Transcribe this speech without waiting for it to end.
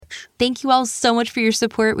Thank you all so much for your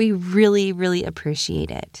support. We really, really appreciate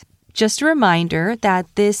it. Just a reminder that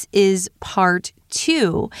this is part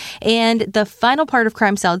 2 and the final part of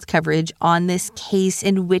Crime Salad's coverage on this case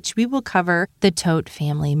in which we will cover the Todt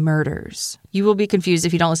family murders. You will be confused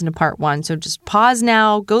if you don't listen to part 1, so just pause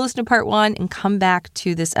now, go listen to part 1, and come back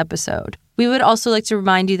to this episode. We would also like to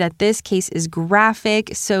remind you that this case is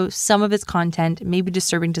graphic, so some of its content may be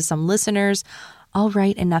disturbing to some listeners. All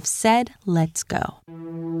right, enough said, let's go.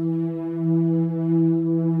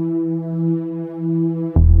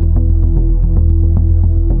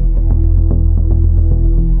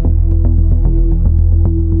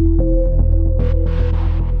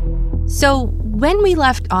 So when we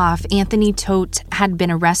left off, Anthony Todt had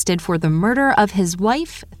been arrested for the murder of his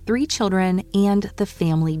wife, 3 children, and the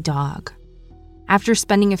family dog. After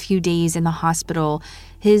spending a few days in the hospital,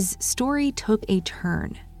 his story took a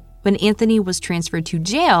turn. When Anthony was transferred to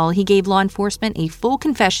jail, he gave law enforcement a full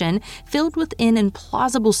confession filled with an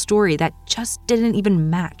implausible story that just didn't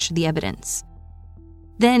even match the evidence.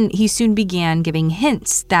 Then he soon began giving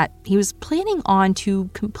hints that he was planning on to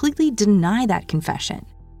completely deny that confession.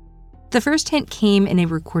 The first hint came in a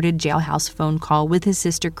recorded jailhouse phone call with his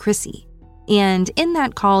sister Chrissy. And in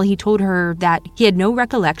that call, he told her that he had no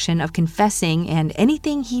recollection of confessing and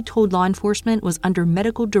anything he told law enforcement was under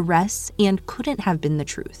medical duress and couldn't have been the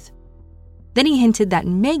truth. Then he hinted that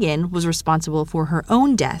Megan was responsible for her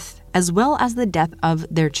own death as well as the death of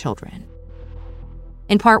their children.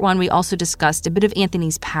 In part 1, we also discussed a bit of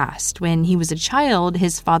Anthony's past. When he was a child,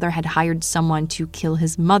 his father had hired someone to kill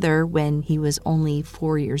his mother when he was only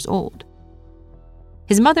 4 years old.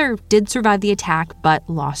 His mother did survive the attack, but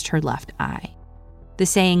lost her left eye. The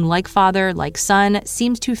saying, like father, like son,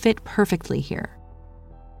 seems to fit perfectly here.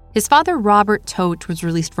 His father, Robert Todt, was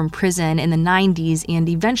released from prison in the 90s and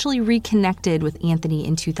eventually reconnected with Anthony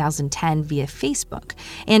in 2010 via Facebook,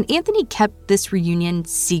 and Anthony kept this reunion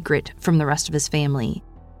secret from the rest of his family.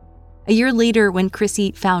 A year later, when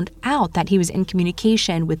Chrissy found out that he was in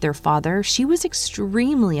communication with their father, she was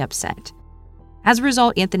extremely upset. As a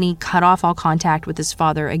result, Anthony cut off all contact with his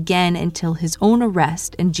father again until his own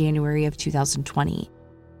arrest in January of 2020.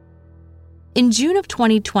 In June of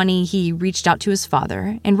 2020, he reached out to his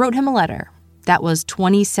father and wrote him a letter that was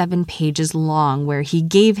 27 pages long, where he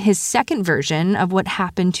gave his second version of what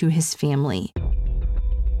happened to his family.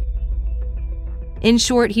 In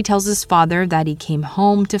short, he tells his father that he came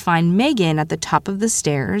home to find Megan at the top of the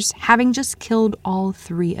stairs, having just killed all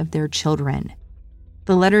 3 of their children.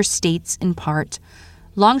 The letter states, in part,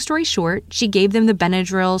 long story short, she gave them the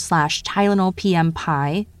Benadryl/Tylenol PM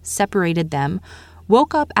pie, separated them,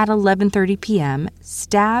 woke up at 11:30 p.m.,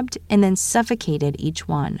 stabbed, and then suffocated each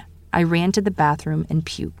one. I ran to the bathroom and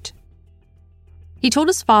puked. He told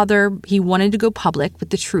his father he wanted to go public with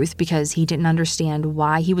the truth because he didn't understand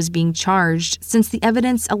why he was being charged, since the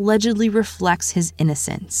evidence allegedly reflects his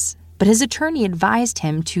innocence. But his attorney advised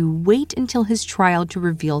him to wait until his trial to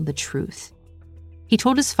reveal the truth. He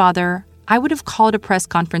told his father, I would have called a press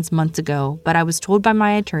conference months ago, but I was told by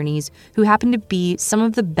my attorneys, who happen to be some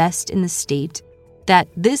of the best in the state, that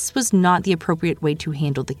this was not the appropriate way to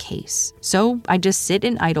handle the case. So I just sit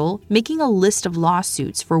and idle, making a list of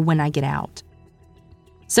lawsuits for when I get out.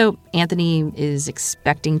 So Anthony is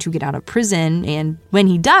expecting to get out of prison, and when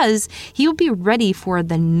he does, he will be ready for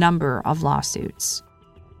the number of lawsuits.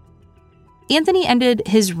 Anthony ended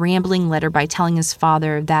his rambling letter by telling his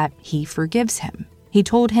father that he forgives him. He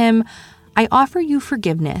told him, I offer you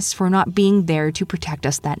forgiveness for not being there to protect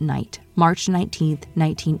us that night, March 19th,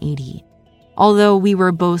 1980. Although we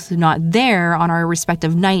were both not there on our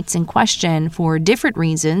respective nights in question for different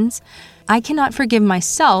reasons, I cannot forgive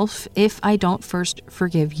myself if I don't first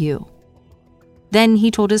forgive you. Then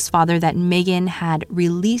he told his father that Megan had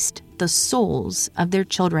released the souls of their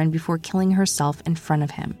children before killing herself in front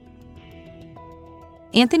of him.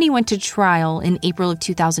 Anthony went to trial in April of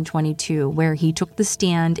 2022, where he took the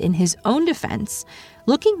stand in his own defense,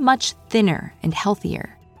 looking much thinner and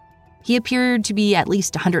healthier. He appeared to be at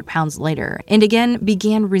least 100 pounds lighter, and again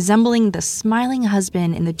began resembling the smiling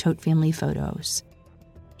husband in the Todt family photos.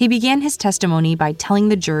 He began his testimony by telling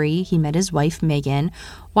the jury he met his wife, Megan,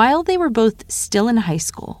 while they were both still in high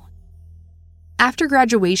school. After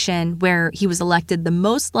graduation, where he was elected the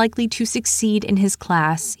most likely to succeed in his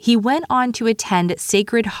class, he went on to attend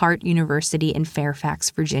Sacred Heart University in Fairfax,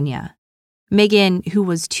 Virginia. Megan, who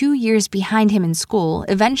was 2 years behind him in school,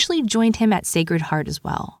 eventually joined him at Sacred Heart as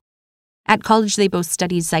well. At college, they both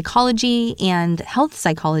studied psychology and health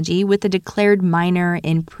psychology with a declared minor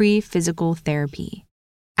in pre-physical therapy.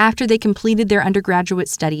 After they completed their undergraduate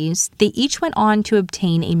studies, they each went on to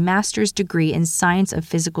obtain a master's degree in science of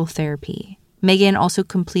physical therapy. Megan also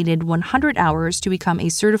completed 100 hours to become a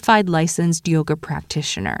certified licensed yoga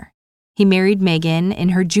practitioner. He married Megan in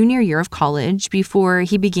her junior year of college before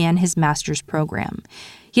he began his master's program.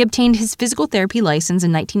 He obtained his physical therapy license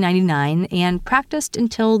in 1999 and practiced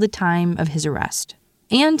until the time of his arrest.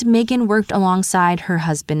 And Megan worked alongside her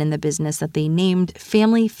husband in the business that they named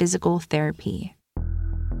Family Physical Therapy.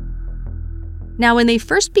 Now, when they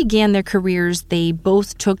first began their careers, they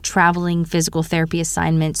both took traveling physical therapy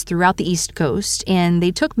assignments throughout the East Coast, and they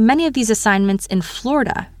took many of these assignments in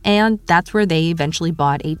Florida, and that's where they eventually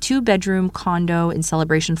bought a 2-bedroom condo in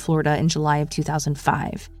Celebration, Florida in July of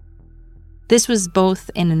 2005. This was both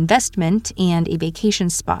an investment and a vacation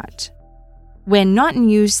spot. When not in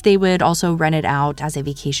use, they would also rent it out as a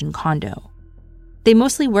vacation condo. They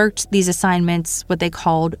mostly worked these assignments what they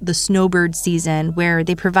called the snowbird season, where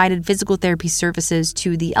they provided physical therapy services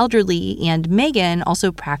to the elderly, and Megan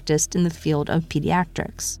also practiced in the field of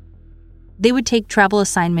pediatrics. They would take travel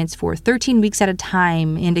assignments for 13 weeks at a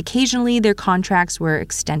time, and occasionally their contracts were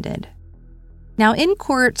extended. Now, in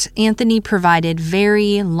court, Anthony provided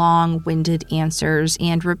very long-winded answers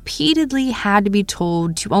and repeatedly had to be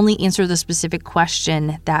told to only answer the specific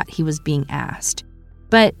question that he was being asked.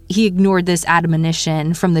 But he ignored this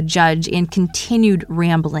admonition from the judge and continued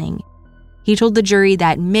rambling. He told the jury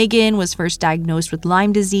that Megan was first diagnosed with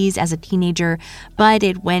Lyme disease as a teenager, but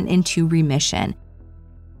it went into remission.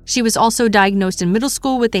 She was also diagnosed in middle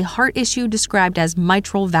school with a heart issue described as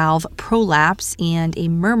mitral valve prolapse and a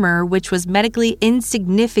murmur, which was medically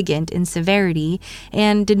insignificant in severity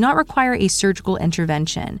and did not require a surgical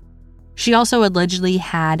intervention. She also allegedly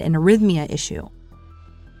had an arrhythmia issue.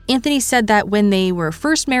 Anthony said that when they were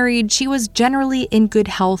first married, she was generally in good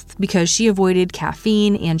health because she avoided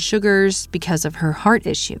caffeine and sugars because of her heart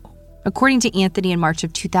issue. According to Anthony, in March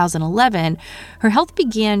of 2011, her health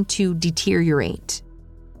began to deteriorate.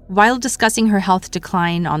 While discussing her health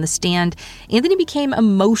decline on the stand, Anthony became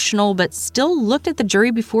emotional but still looked at the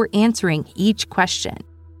jury before answering each question.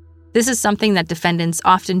 This is something that defendants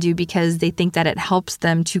often do because they think that it helps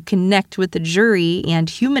them to connect with the jury and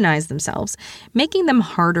humanize themselves, making them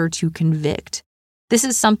harder to convict. This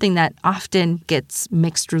is something that often gets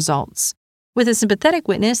mixed results. With a sympathetic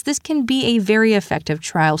witness, this can be a very effective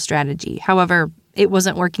trial strategy. However, it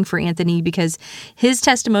wasn't working for Anthony because his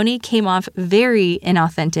testimony came off very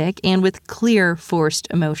inauthentic and with clear forced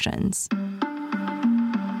emotions.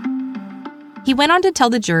 He went on to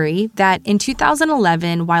tell the jury that in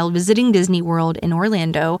 2011, while visiting Disney World in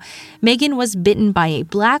Orlando, Megan was bitten by a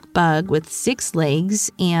black bug with 6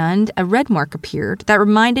 legs, and a red mark appeared that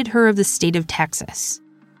reminded her of the state of Texas.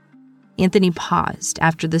 Anthony paused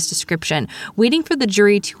after this description, waiting for the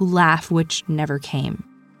jury to laugh, which never came.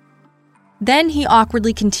 Then he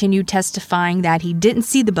awkwardly continued testifying that he didn't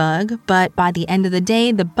see the bug, but by the end of the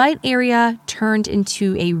day, the bite area turned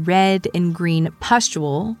into a red and green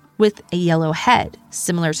pustule with a yellow head,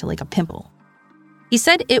 similar to like a pimple. He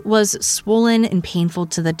said it was swollen and painful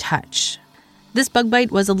to the touch. This bug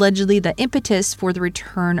bite was allegedly the impetus for the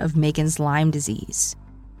return of Megan's Lyme disease.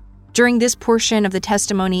 During this portion of the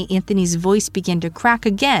testimony, Anthony's voice began to crack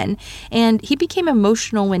again, and he became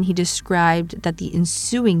emotional when he described that the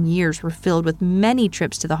ensuing years were filled with many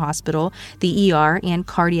trips to the hospital, the ER, and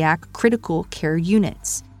cardiac critical care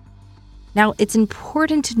units. Now, it's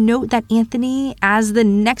important to note that Anthony, as the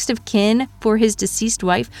next of kin for his deceased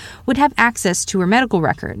wife, would have access to her medical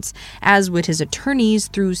records, as would his attorneys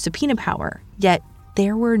through subpoena power. Yet,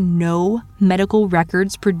 there were no medical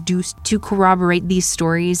records produced to corroborate these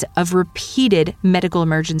stories of repeated medical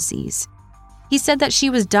emergencies. He said that she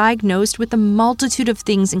was diagnosed with a multitude of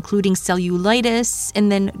things, including cellulitis and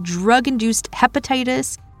then drug-induced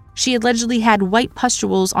hepatitis. She allegedly had white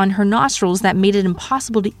pustules on her nostrils that made it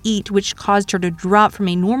impossible to eat, which caused her to drop from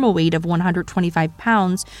a normal weight of 125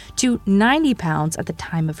 pounds to 90 pounds at the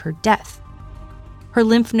time of her death. Her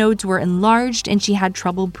lymph nodes were enlarged and she had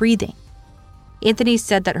trouble breathing. Anthony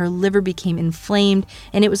said that her liver became inflamed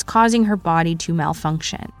and it was causing her body to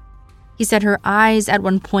malfunction. He said her eyes at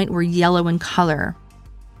one point were yellow in color.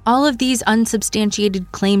 All of these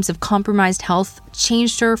unsubstantiated claims of compromised health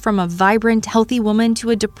changed her from a vibrant, healthy woman to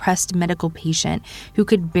a depressed medical patient who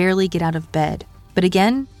could barely get out of bed. But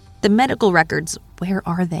again, the medical records, where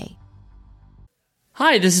are they?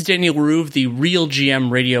 Hi, this is Daniel LaRue of the Real GM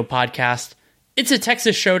Radio Podcast. It's a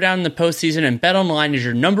Texas showdown in the postseason, and BetOnline is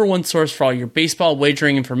your number one source for all your baseball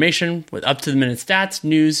wagering information with up-to-the-minute stats,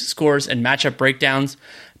 news, scores, and matchup breakdowns.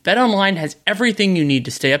 BetOnline has everything you need to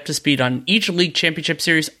stay up to speed on each league championship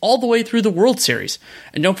series all the way through the World Series.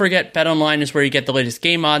 And don't forget, BetOnline is where you get the latest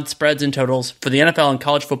game odds, spreads, and totals for the NFL and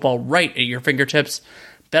college football right at your fingertips.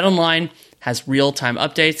 BetOnline, has real-time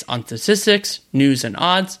updates on statistics, news, and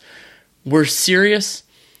odds. We're serious.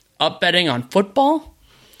 Up betting on football?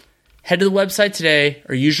 Head to the website today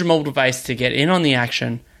or use your mobile device to get in on the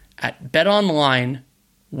action at BetOnline,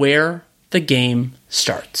 where the game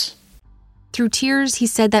starts. Through tears, he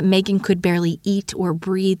said that Meghan could barely eat or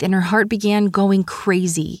breathe, and her heart began going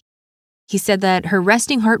crazy. He said that her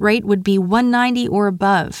resting heart rate would be 190 or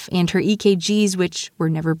above, and her EKGs, which were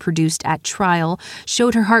never produced at trial,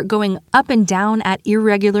 showed her heart going up and down at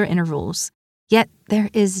irregular intervals. Yet there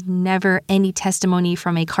is never any testimony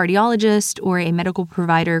from a cardiologist or a medical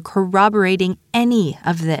provider corroborating any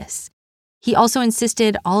of this. He also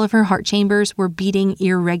insisted all of her heart chambers were beating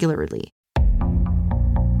irregularly.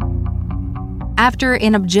 After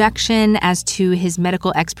an objection as to his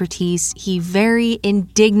medical expertise, he very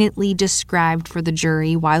indignantly described for the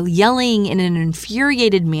jury, while yelling in an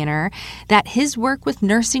infuriated manner, that his work with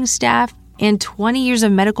nursing staff and 20 years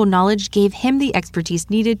of medical knowledge gave him the expertise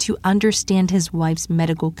needed to understand his wife's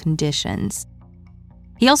medical conditions.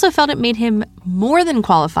 He also felt it made him more than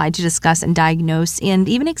qualified to discuss and diagnose and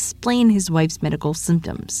even explain his wife's medical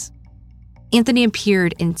symptoms. Anthony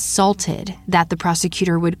appeared insulted that the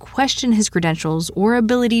prosecutor would question his credentials or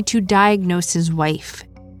ability to diagnose his wife.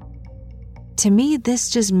 To me, this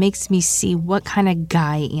just makes me see what kind of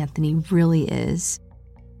guy Anthony really is.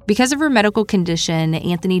 Because of her medical condition,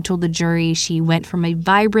 Anthony told the jury she went from a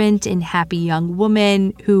vibrant and happy young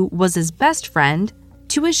woman who was his best friend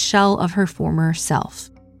to a shell of her former self.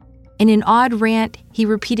 In an odd rant, he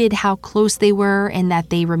repeated how close they were and that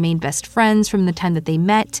they remained best friends from the time that they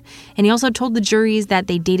met, and he also told the juries that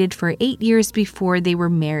they dated for 8 years before they were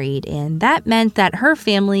married, and that meant that her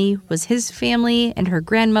family was his family and her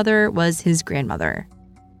grandmother was his grandmother.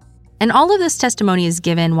 And all of this testimony is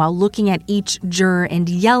given while looking at each juror and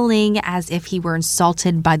yelling as if he were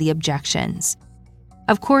insulted by the objections.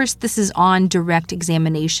 Of course, this is on direct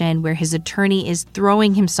examination where his attorney is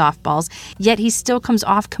throwing him softballs, yet he still comes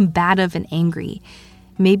off combative and angry.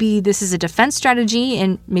 Maybe this is a defense strategy,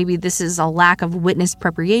 and maybe this is a lack of witness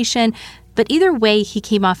preparation, but either way, he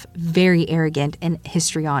came off very arrogant and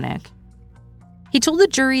histrionic. He told the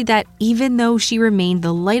jury that even though she remained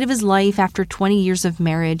the light of his life after 20 years of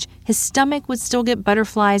marriage, his stomach would still get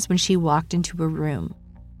butterflies when she walked into a room.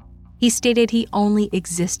 He stated he only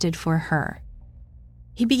existed for her.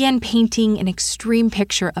 He began painting an extreme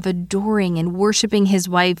picture of adoring and worshiping his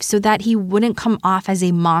wife so that he wouldn't come off as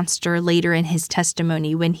a monster later in his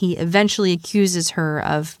testimony when he eventually accuses her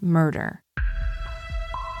of murder.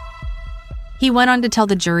 He went on to tell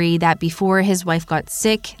the jury that before his wife got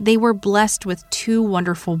sick, they were blessed with 2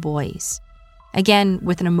 wonderful boys. Again,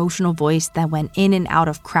 with an emotional voice that went in and out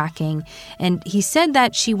of cracking, and he said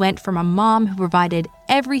that she went from a mom who provided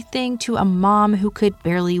everything to a mom who could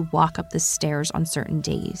barely walk up the stairs on certain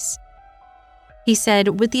days. He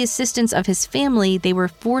said with the assistance of his family, they were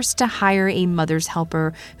forced to hire a mother's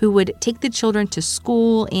helper who would take the children to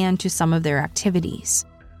school and to some of their activities.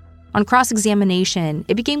 On cross-examination,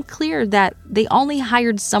 it became clear that they only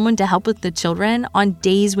hired someone to help with the children on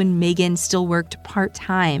days when Meghan still worked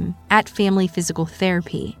part-time at family physical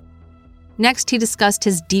therapy. Next, he discussed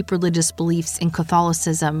his deep religious beliefs in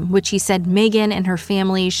Catholicism, which he said Meghan and her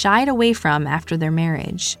family shied away from after their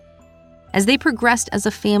marriage. As they progressed as a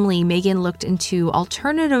family, Meghan looked into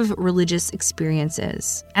alternative religious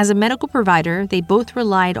experiences. As a medical provider, they both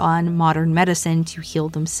relied on modern medicine to heal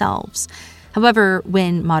themselves. However,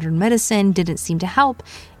 when modern medicine didn't seem to help,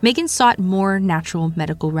 Meghan sought more natural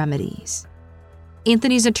medical remedies.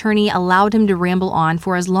 Anthony's attorney allowed him to ramble on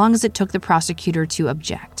for as long as it took the prosecutor to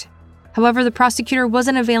object. However, the prosecutor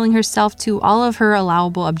wasn't availing herself to all of her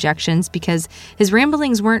allowable objections because his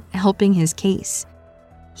ramblings weren't helping his case.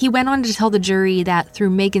 He went on to tell the jury that through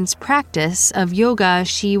Meghan's practice of yoga,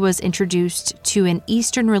 she was introduced to an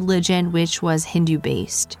Eastern religion which was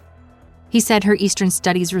Hindu-based. He said her Eastern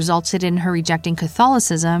studies resulted in her rejecting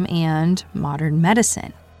Catholicism and modern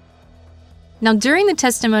medicine. Now, during the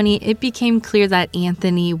testimony, it became clear that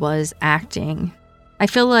Anthony was acting. I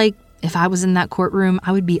feel like if I was in that courtroom,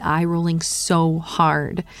 I would be eye-rolling so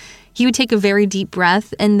hard. He would take a very deep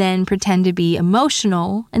breath and then pretend to be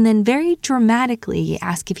emotional and then very dramatically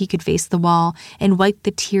ask if he could face the wall and wipe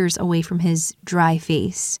the tears away from his dry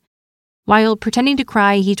face. While pretending to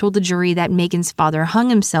cry, he told the jury that Meghan's father hung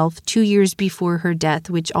himself 2 years before her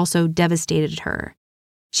death, which also devastated her.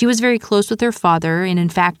 She was very close with her father and, in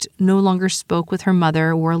fact, no longer spoke with her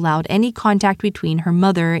mother or allowed any contact between her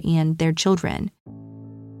mother and their children.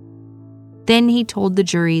 Then he told the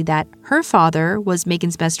jury that her father was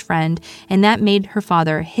Meghan's best friend, and that made her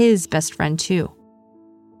father his best friend too.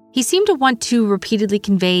 He seemed to want to repeatedly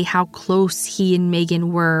convey how close he and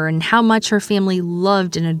Megan were and how much her family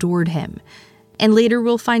loved and adored him. And later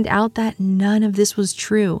we'll find out that none of this was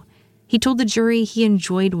true. He told the jury he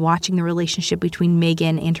enjoyed watching the relationship between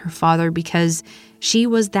Megan and her father because she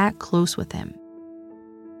was that close with him.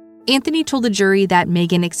 Anthony told the jury that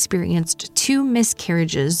Megan experienced 2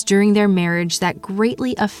 miscarriages during their marriage that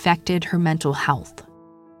greatly affected her mental health.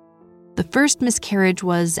 The first miscarriage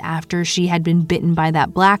was after she had been bitten by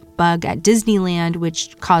that black bug at Disneyland,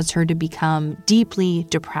 which caused her to become deeply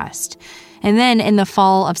depressed. And then in the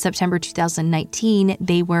fall of September 2019,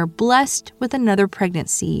 they were blessed with another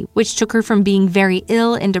pregnancy, which took her from being very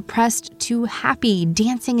ill and depressed to happy,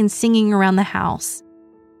 dancing and singing around the house.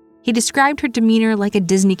 He described her demeanor like a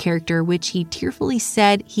Disney character, which he tearfully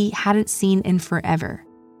said he hadn't seen in forever.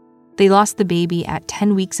 They lost the baby at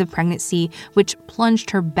 10 weeks of pregnancy, which plunged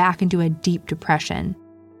her back into a deep depression.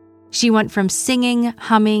 She went from singing,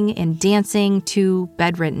 humming, and dancing to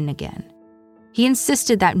bedridden again. He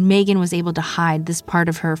insisted that Megan was able to hide this part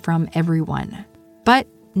of her from everyone. But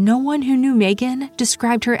no one who knew Megan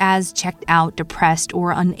described her as checked out, depressed,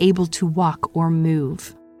 or unable to walk or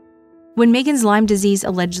move. When Megan's Lyme disease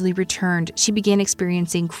allegedly returned, she began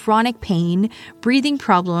experiencing chronic pain, breathing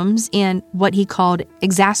problems, and what he called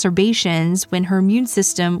exacerbations when her immune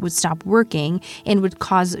system would stop working and would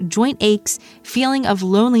cause joint aches, feeling of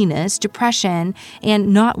loneliness, depression,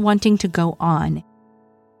 and not wanting to go on.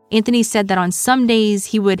 Anthony said that on some days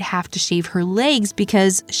he would have to shave her legs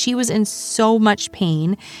because she was in so much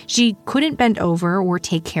pain, she couldn't bend over or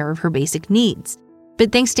take care of her basic needs.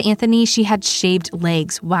 But thanks to Anthony, she had shaved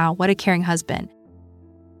legs. Wow, what a caring husband.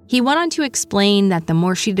 He went on to explain that the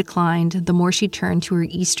more she declined, the more she turned to her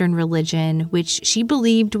Eastern religion, which she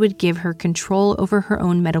believed would give her control over her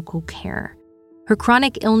own medical care. Her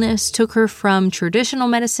chronic illness took her from traditional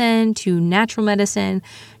medicine to natural medicine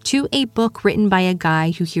to a book written by a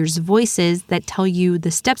guy who hears voices that tell you the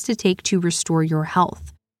steps to take to restore your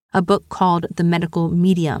health, a book called The Medical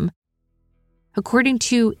Medium. According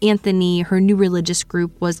to Anthony, her new religious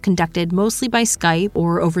group was conducted mostly by Skype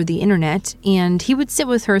or over the internet, and he would sit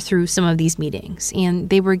with her through some of these meetings, and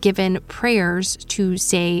they were given prayers to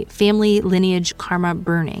say family lineage karma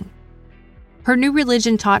burning. Her new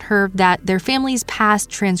religion taught her that their family's past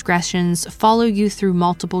transgressions follow you through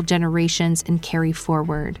multiple generations and carry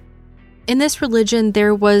forward. In this religion,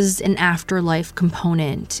 there was an afterlife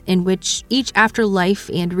component in which each afterlife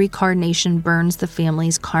and reincarnation burns the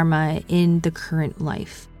family's karma in the current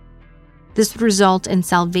life. This would result in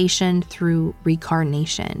salvation through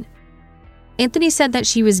reincarnation. Anthony said that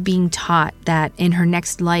she was being taught that in her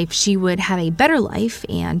next life, she would have a better life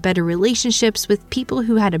and better relationships with people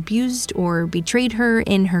who had abused or betrayed her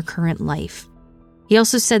in her current life. He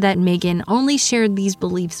also said that Megan only shared these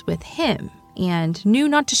beliefs with him and knew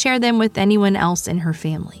not to share them with anyone else in her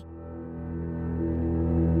family.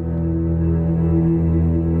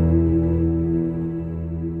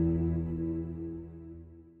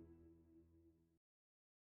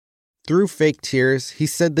 Through fake tears, he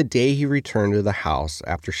said the day he returned to the house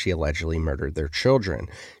after she allegedly murdered their children,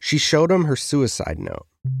 she showed him her suicide note.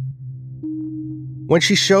 When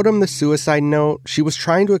she showed him the suicide note, she was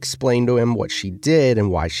trying to explain to him what she did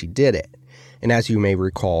and why she did it. And as you may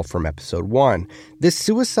recall from episode 1, this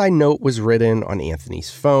suicide note was written on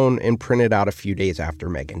Anthony's phone and printed out a few days after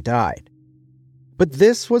Megan died. But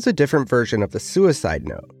this was a different version of the suicide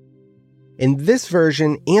note. In this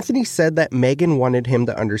version, Anthony said that Megan wanted him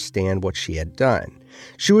to understand what she had done.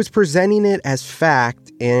 She was presenting it as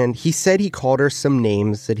fact, and he said he called her some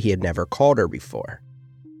names that he had never called her before.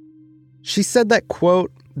 She said that,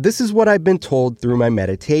 quote, "This is what I've been told through my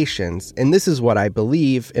meditations, and this is what I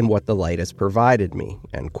believe and what the light has provided me,"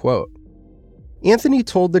 end quote. Anthony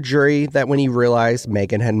told the jury that when he realized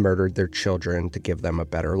Megan had murdered their children to give them a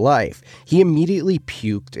better life, he immediately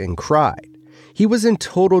puked and cried. He was in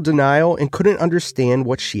total denial and couldn't understand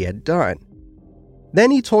what she had done. Then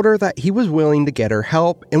he told her that he was willing to get her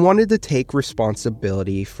help and wanted to take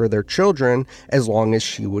responsibility for their children as long as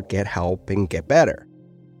she would get help and get better.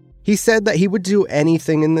 He said that he would do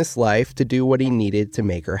anything in this life to do what he needed to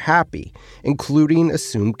make her happy, including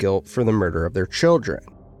assume guilt for the murder of their children.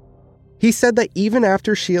 He said that even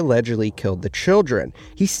after she allegedly killed the children,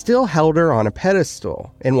 he still held her on a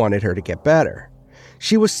pedestal and wanted her to get better.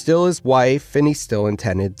 She was still his wife, and he still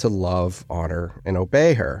intended to love, honor, and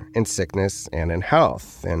obey her in sickness and in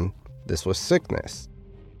health, and this was sickness.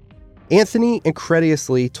 Anthony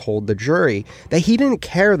incredulously told the jury that he didn't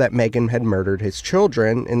care that Megan had murdered his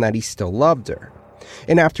children and that he still loved her.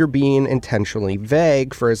 And after being intentionally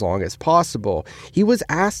vague for as long as possible, he was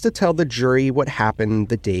asked to tell the jury what happened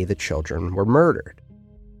the day the children were murdered.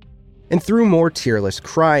 And through more tearless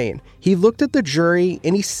crying, he looked at the jury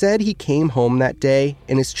and he said he came home that day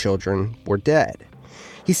and his children were dead.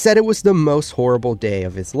 He said it was the most horrible day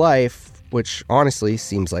of his life, which honestly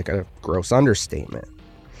seems like a gross understatement.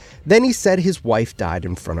 Then he said his wife died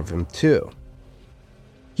in front of him too.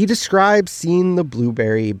 He describes seeing the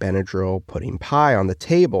blueberry Benadryl pudding pie on the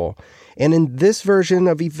table, and in this version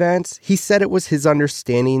of events, he said it was his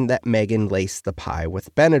understanding that Megan laced the pie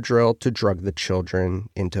with Benadryl to drug the children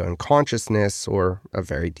into unconsciousness or a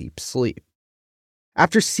very deep sleep.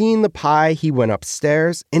 After seeing the pie, he went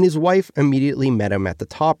upstairs, and his wife immediately met him at the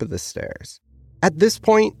top of the stairs. At this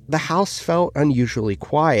point, the house felt unusually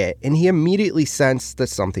quiet, and he immediately sensed that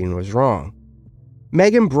something was wrong.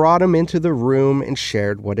 Megan brought him into the room and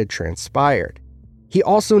shared what had transpired. He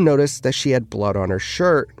also noticed that she had blood on her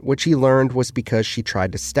shirt, which he learned was because she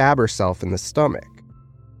tried to stab herself in the stomach.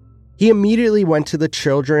 He immediately went to the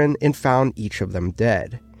children and found each of them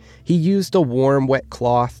dead. He used a warm, wet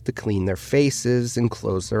cloth to clean their faces and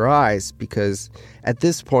close their eyes because, at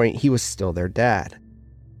this point, he was still their dad.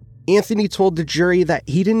 Anthony told the jury that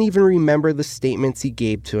he didn't even remember the statements he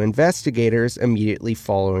gave to investigators immediately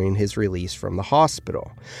following his release from the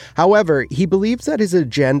hospital. However, he believes that his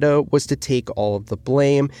agenda was to take all of the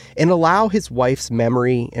blame and allow his wife's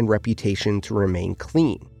memory and reputation to remain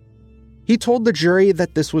clean. He told the jury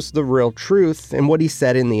that this was the real truth, and what he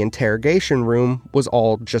said in the interrogation room was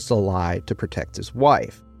all just a lie to protect his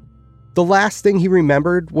wife. The last thing he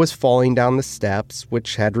remembered was falling down the steps,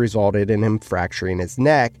 which had resulted in him fracturing his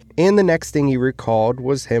neck, and the next thing he recalled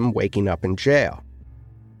was him waking up in jail.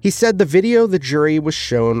 He said the video the jury was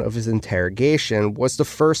shown of his interrogation was the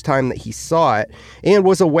first time that he saw it and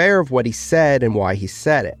was aware of what he said and why he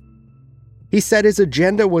said it. He said his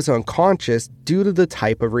agenda was unconscious due to the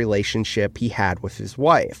type of relationship he had with his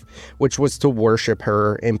wife, which was to worship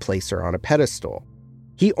her and place her on a pedestal.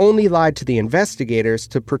 He only lied to the investigators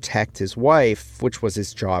to protect his wife, which was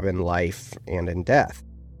his job in life and in death.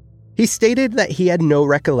 He stated that he had no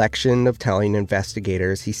recollection of telling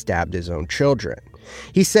investigators he stabbed his own children.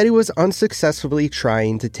 He said he was unsuccessfully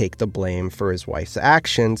trying to take the blame for his wife's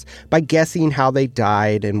actions by guessing how they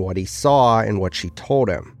died and what he saw and what she told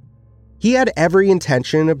him. He had every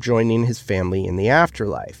intention of joining his family in the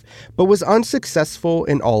afterlife, but was unsuccessful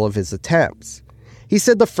in all of his attempts. He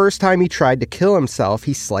said the first time he tried to kill himself,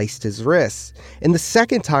 he sliced his wrists, and the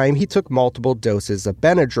second time he took multiple doses of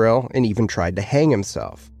Benadryl and even tried to hang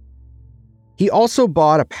himself. He also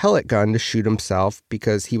bought a pellet gun to shoot himself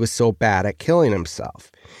because he was so bad at killing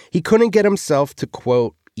himself. He couldn't get himself to,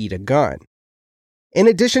 quote, eat a gun. In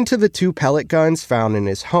addition to the 2 pellet guns found in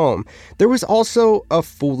his home, there was also a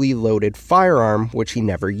fully loaded firearm which he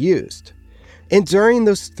never used. And during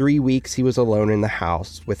those 3 weeks he was alone in the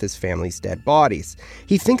house with his family's dead bodies,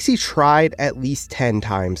 he thinks he tried at least 10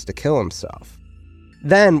 times to kill himself.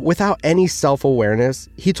 Then, without any self-awareness,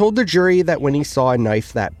 he told the jury that when he saw a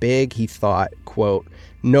knife that big, he thought, quote,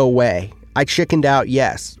 "No way. I chickened out,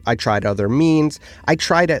 yes. I tried other means. I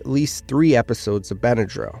tried at least 3 episodes of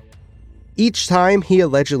Benadryl." Each time he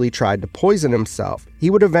allegedly tried to poison himself, he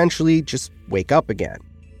would eventually just wake up again.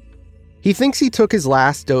 He thinks he took his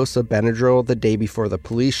last dose of Benadryl the day before the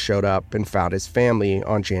police showed up and found his family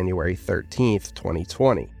on January 13th,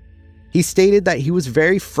 2020. He stated that he was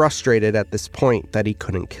very frustrated at this point that he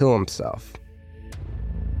couldn't kill himself.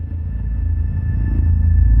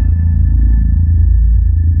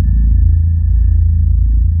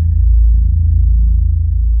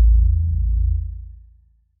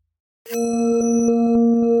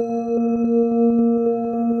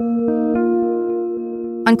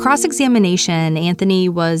 On cross-examination, Anthony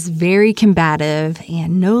was very combative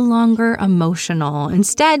and no longer emotional.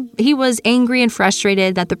 Instead, he was angry and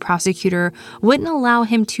frustrated that the prosecutor wouldn't allow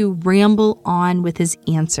him to ramble on with his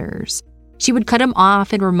answers. She would cut him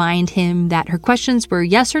off and remind him that her questions were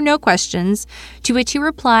yes or no questions, to which he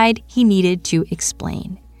replied he needed to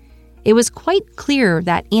explain. It was quite clear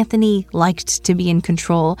that Anthony liked to be in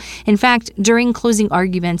control. In fact, during closing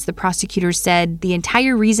arguments, the prosecutor said the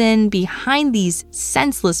entire reason behind these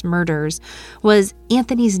senseless murders was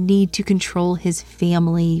Anthony's need to control his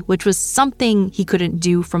family, which was something he couldn't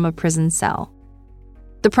do from a prison cell.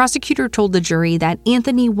 The prosecutor told the jury that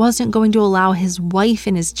Anthony wasn't going to allow his wife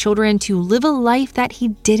and his children to live a life that he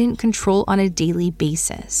didn't control on a daily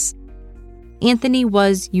basis. Anthony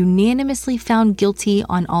was unanimously found guilty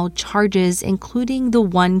on all charges, including the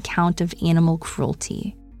 1 count of animal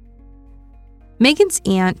cruelty. Megan's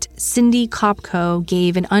aunt, Cindy Kopko,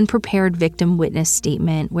 gave an unprepared victim witness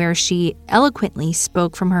statement where she eloquently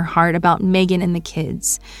spoke from her heart about Megan and the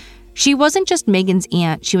kids. She wasn't just Megan's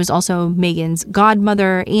aunt, she was also Megan's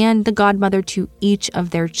godmother and the godmother to each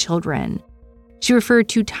of their children. She referred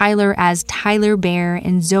to Tyler as Tyler Bear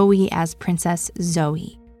and Zoe as Princess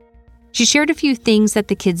Zoe. She shared a few things that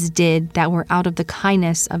the kids did that were out of the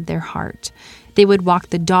kindness of their heart. They would walk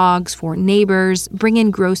the dogs for neighbors, bring in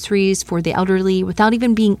groceries for the elderly without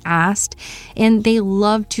even being asked, and they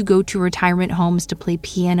loved to go to retirement homes to play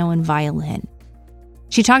piano and violin.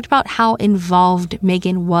 She talked about how involved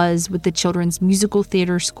Megan was with the children's musical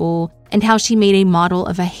theater school and how she made a model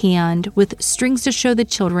of a hand with strings to show the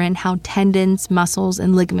children how tendons, muscles,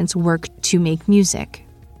 and ligaments work to make music.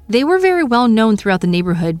 They were very well known throughout the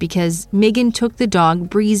neighborhood because Megan took the dog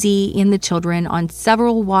Breezy and the children on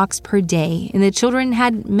several walks per day, and the children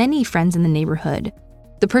had many friends in the neighborhood.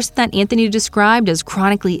 The person that Anthony described as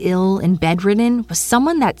chronically ill and bedridden was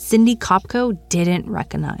someone that Cindy Kopko didn't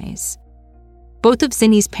recognize. Both of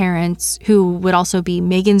Cindy's parents, who would also be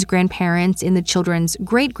Megan's grandparents and the children's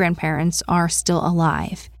great-grandparents, are still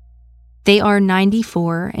alive. They are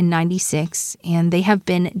 94 and 96, and they have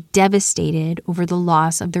been devastated over the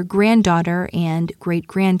loss of their granddaughter and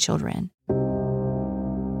great-grandchildren.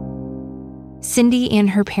 Cindy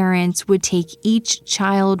and her parents would take each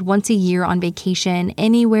child once a year on vacation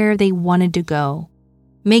anywhere they wanted to go.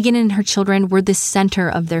 Megan and her children were the center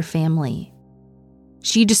of their family.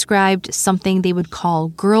 She described something they would call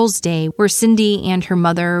Girls' Day, where Cindy and her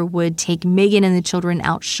mother would take Megan and the children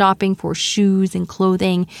out shopping for shoes and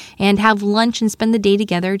clothing and have lunch and spend the day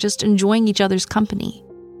together just enjoying each other's company.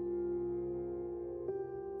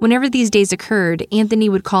 Whenever these days occurred, Anthony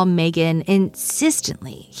would call Megan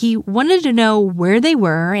insistently. He wanted to know where they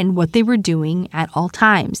were and what they were doing at all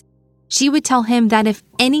times. She would tell him that if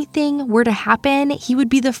anything were to happen, he would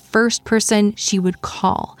be the first person she would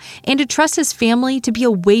call, and to trust his family to be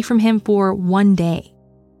away from him for one day.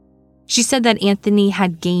 She said that Anthony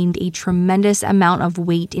had gained a tremendous amount of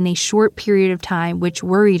weight in a short period of time, which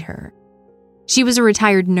worried her. She was a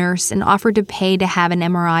retired nurse and offered to pay to have an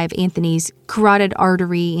MRI of Anthony's carotid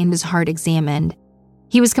artery and his heart examined.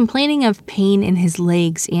 He was complaining of pain in his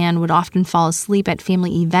legs and would often fall asleep at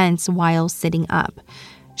family events while sitting up.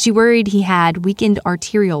 She worried he had weakened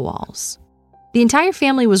arterial walls. The entire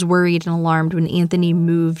family was worried and alarmed when Anthony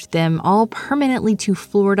moved them all permanently to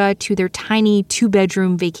Florida to their tiny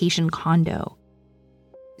 2-bedroom vacation condo.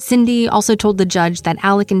 Cindy also told the judge that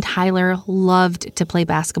Alec and Tyler loved to play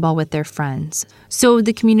basketball with their friends. So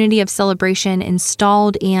the community of Celebration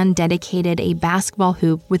installed and dedicated a basketball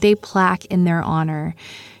hoop with a plaque in their honor.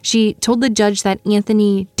 She told the judge that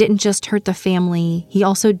Anthony didn't just hurt the family, he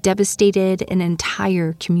also devastated an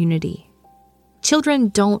entire community. Children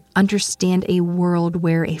don't understand a world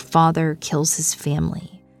where a father kills his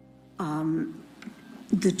family.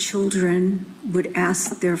 The children would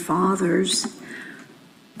ask their fathers,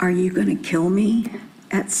 "Are you going to kill me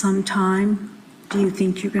at some time? Do you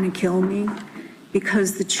think you're going to kill me?"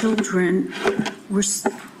 Because the children were,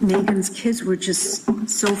 Megan's kids were just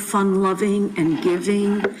so fun-loving and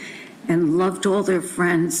giving and loved all their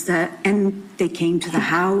friends and they came to the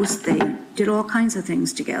house, they did all kinds of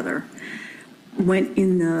things together. Went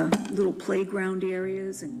in the little playground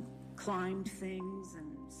areas and climbed things and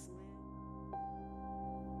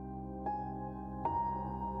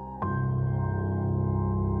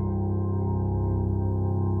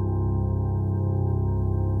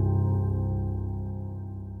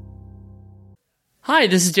Hi,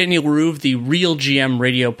 this is Daniel Rue of the Real GM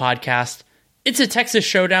Radio Podcast. It's a Texas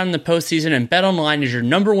showdown in the postseason, and BetOnline is your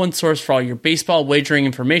number one source for all your baseball wagering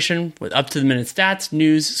information with up-to-the-minute stats,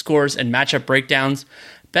 news, scores, and matchup breakdowns.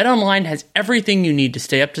 BetOnline has everything you need to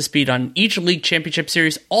stay up to speed on each league championship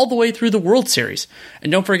series all the way through the World Series.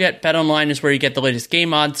 And don't forget, BetOnline is where you get the latest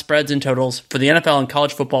game odds, spreads, and totals for the NFL and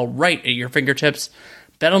college football right at your fingertips.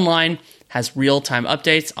 BetOnline has real-time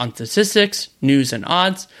updates on statistics, news, and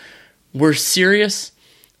odds. We're serious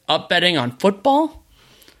up betting on football?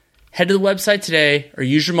 Head to the website today or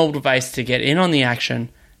use your mobile device to get in on the action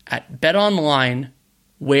at BetOnline,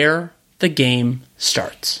 where the game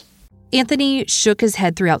starts. Anthony shook his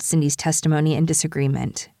head throughout Cindy's testimony in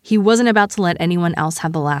disagreement. He wasn't about to let anyone else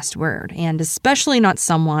have the last word, and especially not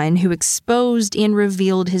someone who exposed and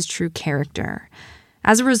revealed his true character.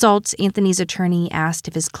 As a result, Anthony's attorney asked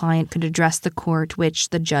if his client could address the court, which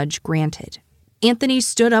the judge granted. Anthony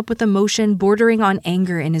stood up with emotion bordering on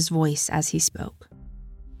anger in his voice as he spoke.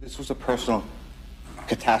 This was a personal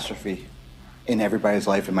catastrophe in everybody's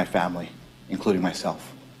life in my family, including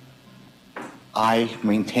myself. I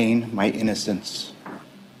maintain my innocence.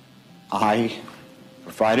 I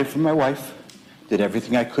provided for my wife, did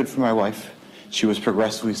everything I could for my wife. She was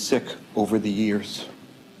progressively sick over the years.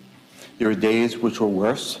 There were days which were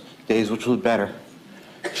worse days which was better.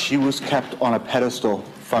 She was kept on a pedestal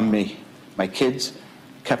from me. My kids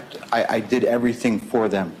I did everything for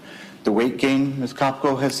them. The weight gain, Ms.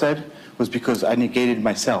 Kopko has said, was because I negated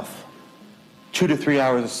myself. 2 to 3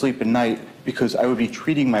 hours of sleep a night because I would be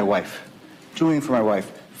treating my wife, doing for my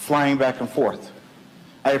wife, flying back and forth.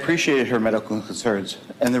 I appreciated her medical concerns,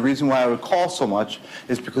 and the reason why I would call so much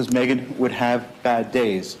is because Megan would have bad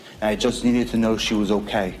days, and I just needed to know she was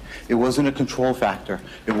okay. It wasn't a control factor.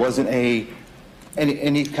 It wasn't any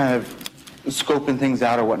kind of scoping things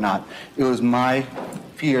out or whatnot. It was my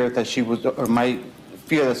fear that my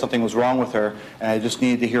fear that something was wrong with her, and I just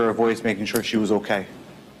needed to hear her voice making sure she was okay.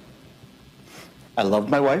 I loved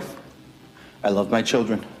my wife. I loved my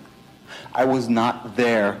children. I was not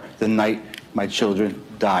there the night my children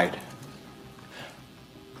died.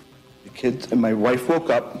 The kids and my wife woke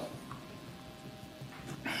up.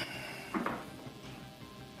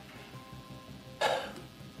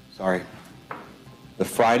 Sorry. The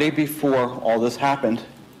Friday before all this happened,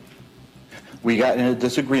 we got in a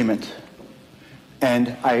disagreement,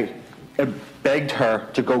 and I begged her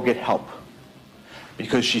to go get help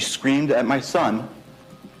because she screamed at my son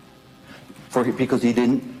because he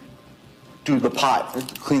didn't do the pot,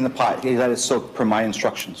 clean the pot. He let it soak per my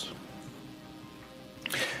instructions.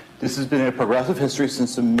 This has been a progressive history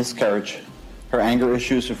since the miscarriage, her anger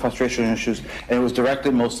issues, her frustration issues, and it was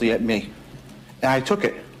directed mostly at me. And I took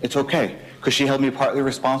it. It's okay, because she held me partly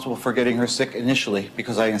responsible for getting her sick initially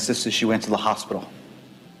because I insisted she went to the hospital.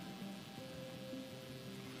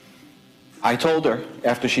 I told her,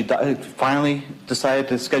 after she finally decided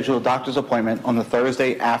to schedule a doctor's appointment on the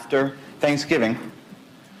Thursday after Thanksgiving,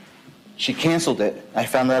 she canceled it. I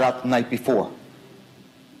found that out the night before.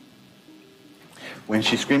 When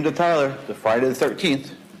she screamed at Tyler, the Friday the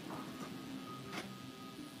 13th,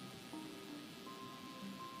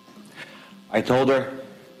 I told her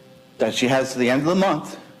that she has to the end of the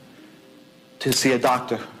month to see a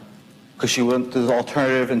doctor because she went to the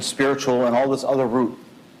alternative and spiritual and all this other route.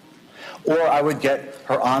 Or I would get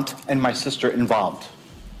her aunt and my sister involved.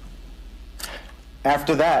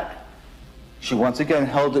 After that, she once again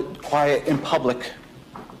held it quiet in public.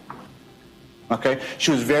 Okay?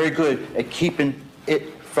 She was very good at keeping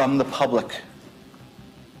it from the public.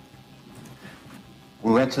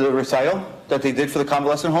 We went to the recital that they did for the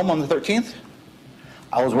convalescent home on the 13th.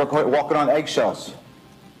 I was walking on eggshells.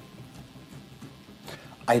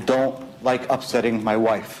 I don't like upsetting my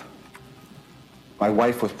wife. My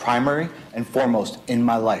wife was primary and foremost in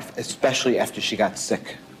my life, especially after she got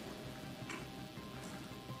sick.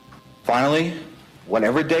 Finally,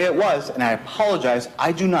 whatever day it was, and I apologize,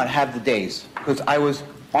 I do not have the days because I was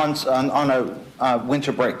on a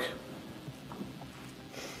winter break.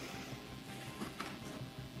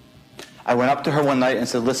 I went up to her one night and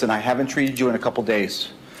said, listen, I haven't treated you in a couple days.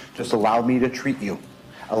 Just allow me to treat you.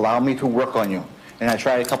 Allow me to work on you. And I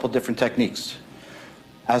tried a couple different techniques.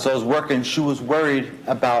 As I was working, she was worried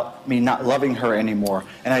about me not loving her anymore.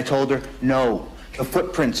 And I told her, no, the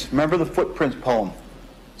footprints. Remember the footprints poem?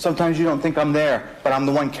 Sometimes you don't think I'm there, but I'm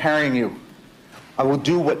the one carrying you. I will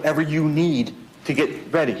do whatever you need to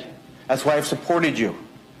get ready. That's why I've supported you.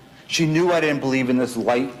 She knew I didn't believe in this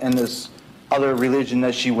light and this other religion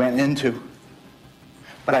that she went into.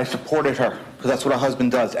 But I supported her, because that's what a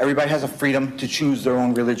husband does. Everybody has a freedom to choose their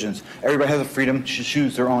own religions. Everybody has a freedom to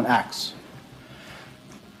choose their own acts.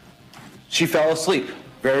 She fell asleep,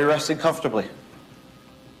 very rested comfortably.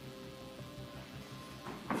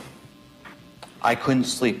 I couldn't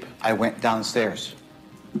sleep. I went downstairs.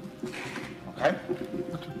 Okay?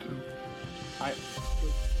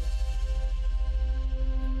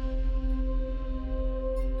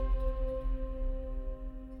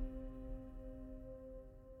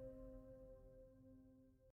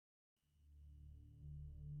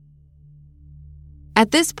 At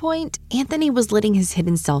this point, Anthony was letting his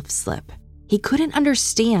hidden self slip. He couldn't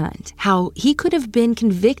understand how he could have been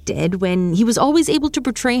convicted when he was always able to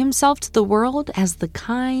portray himself to the world as the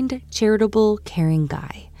kind, charitable, caring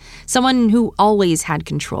guy, someone who always had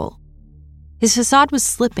control. His facade was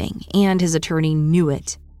slipping, and his attorney knew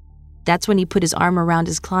it. That's when he put his arm around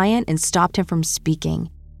his client and stopped him from speaking.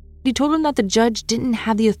 He told him that the judge didn't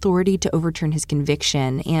have the authority to overturn his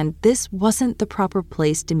conviction, and this wasn't the proper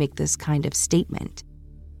place to make this kind of statement.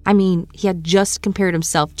 I mean, he had just compared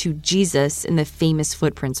himself to Jesus in the famous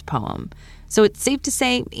Footprints poem, so it's safe to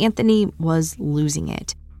say Anthony was losing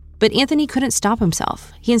it. But Anthony couldn't stop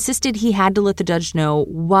himself. He insisted he had to let the judge know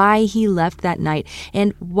why he left that night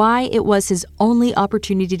and why it was his only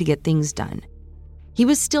opportunity to get things done. He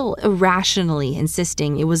was still irrationally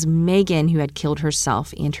insisting it was Megan who had killed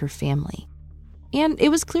herself and her family. and it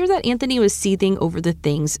was clear that Anthony was seething over the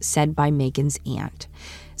things said by Megan's aunt.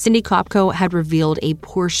 Cindy Kopko had revealed a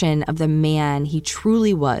portion of the man he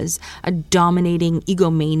truly was, a dominating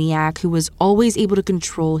egomaniac who was always able to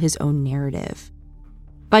control his own narrative.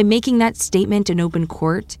 By making that statement in open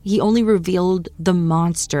court, he only revealed the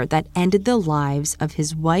monster that ended the lives of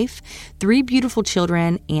his wife, 3 beautiful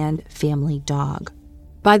children, and family dog.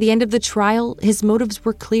 By the end of the trial, his motives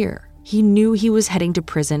were clear. He knew he was heading to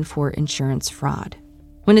prison for insurance fraud.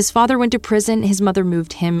 When his father went to prison, his mother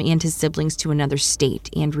moved him and his siblings to another state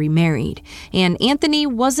and remarried, and Anthony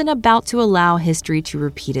wasn't about to allow history to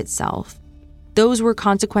repeat itself. Those were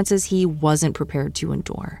consequences he wasn't prepared to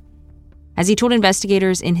endure. As he told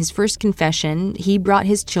investigators in his first confession, he brought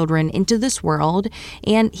his children into this world,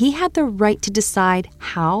 and he had the right to decide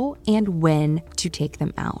how and when to take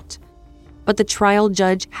them out. But the trial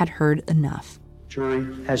judge had heard enough.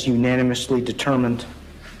 Jury has unanimously determined,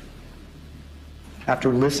 after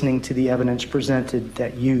listening to the evidence presented,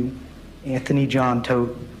 that you, Anthony John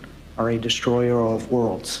Todt, are a destroyer of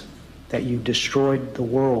worlds, that you destroyed the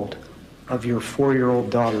world of your 4-year-old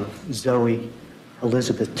daughter, Zoe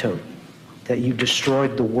Elizabeth Todt, that you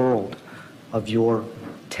destroyed the world of your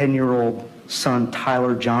 10-year-old son,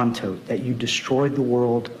 Tyler John Todt, that you destroyed the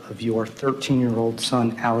world of your 13-year-old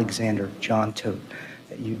son, Alexander John Todt,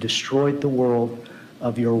 that you destroyed the world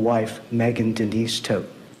of your wife, Megan Denise Todt.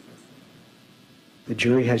 The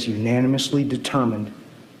jury has unanimously determined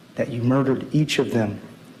that you murdered each of them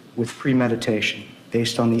with premeditation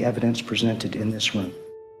based on the evidence presented in this room.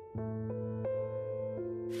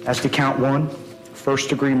 As to count 1,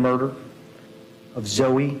 first-degree murder of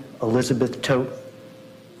Zoe Elizabeth Todt,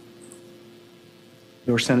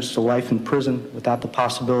 you are sentenced to life in prison without the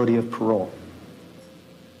possibility of parole.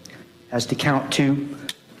 As to count 2,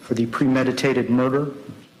 for the premeditated murder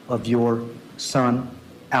of your son,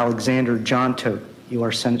 Alexander John Todt, you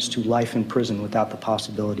are sentenced to life in prison without the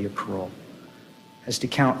possibility of parole. As to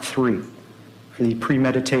count 3, for the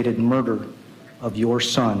premeditated murder of your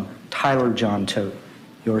son, Tyler John Todt,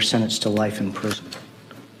 you are sentenced to life in prison.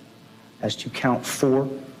 As to count 4,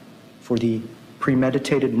 for the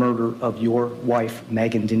premeditated murder of your wife,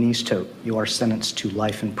 Megan Denise Todt, you are sentenced to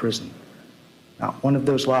life in prison. Not one of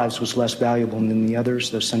those lives was less valuable than the others.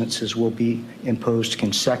 Those sentences will be imposed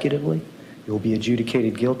consecutively. You will be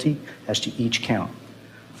adjudicated guilty as to each count.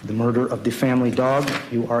 For the murder of the family dog,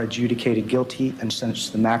 you are adjudicated guilty and sentenced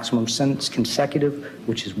to the maximum sentence consecutive,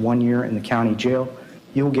 which is 1 year in the county jail.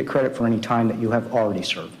 You will get credit for any time that you have already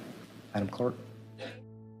served. Madam Clerk.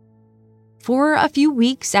 For a few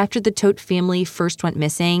weeks after the Todt family first went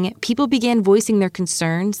missing, people began voicing their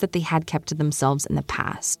concerns that they had kept to themselves in the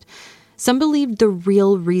past. Some believed the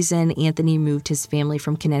real reason Anthony moved his family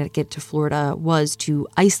from Connecticut to Florida was to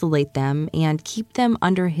isolate them and keep them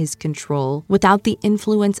under his control without the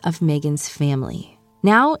influence of Megan's family.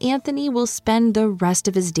 Now Anthony will spend the rest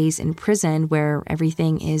of his days in prison where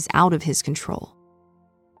everything is out of his control.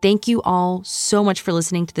 Thank you all so much for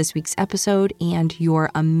listening to this week's episode and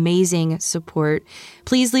your amazing support.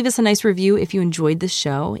 Please leave us a nice review if you enjoyed the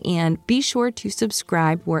show, and be sure to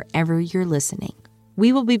subscribe wherever you're listening.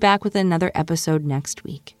 We will be back with another episode next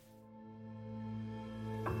week.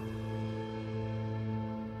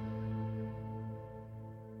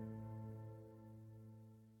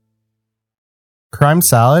 Crime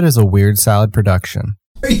Salad is a Weird Salad production.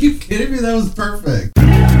 Are you kidding me? That was perfect.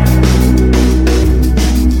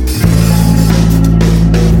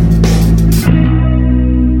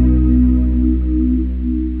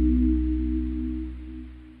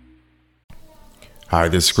 Hi,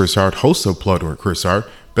 this is Chris Hart, host of Plugged with Chris Hart.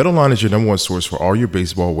 BetOnline is your number one source for all your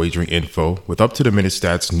baseball wagering info with up-to-the-minute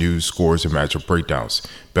stats, news, scores, and matchup breakdowns.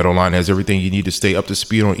 BetOnline has everything you need to stay up to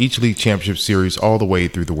speed on each league championship series all the way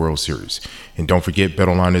through the World Series. And don't forget,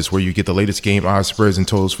 BetOnline is where you get the latest game odds, spreads, and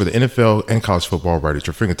totals for the NFL and college football right at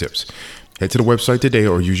your fingertips. Head to the website today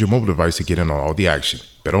or use your mobile device to get in on all the action.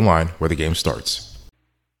 BetOnline, where the game starts.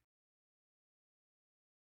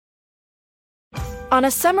 On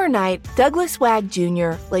a summer night, Douglas Wag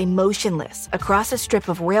Jr. lay motionless across a strip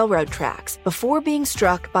of railroad tracks before being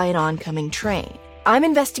struck by an oncoming train. I'm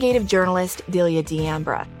investigative journalist Delia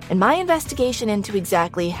D'Ambra, and my investigation into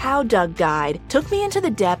exactly how Doug died took me into the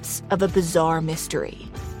depths of a bizarre mystery.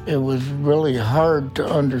 It was really hard to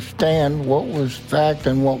understand what was fact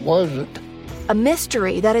and what wasn't. A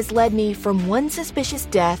mystery that has led me from one suspicious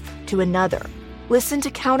death to another. Listen to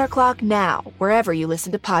Counterclock now, wherever you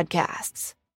listen to podcasts.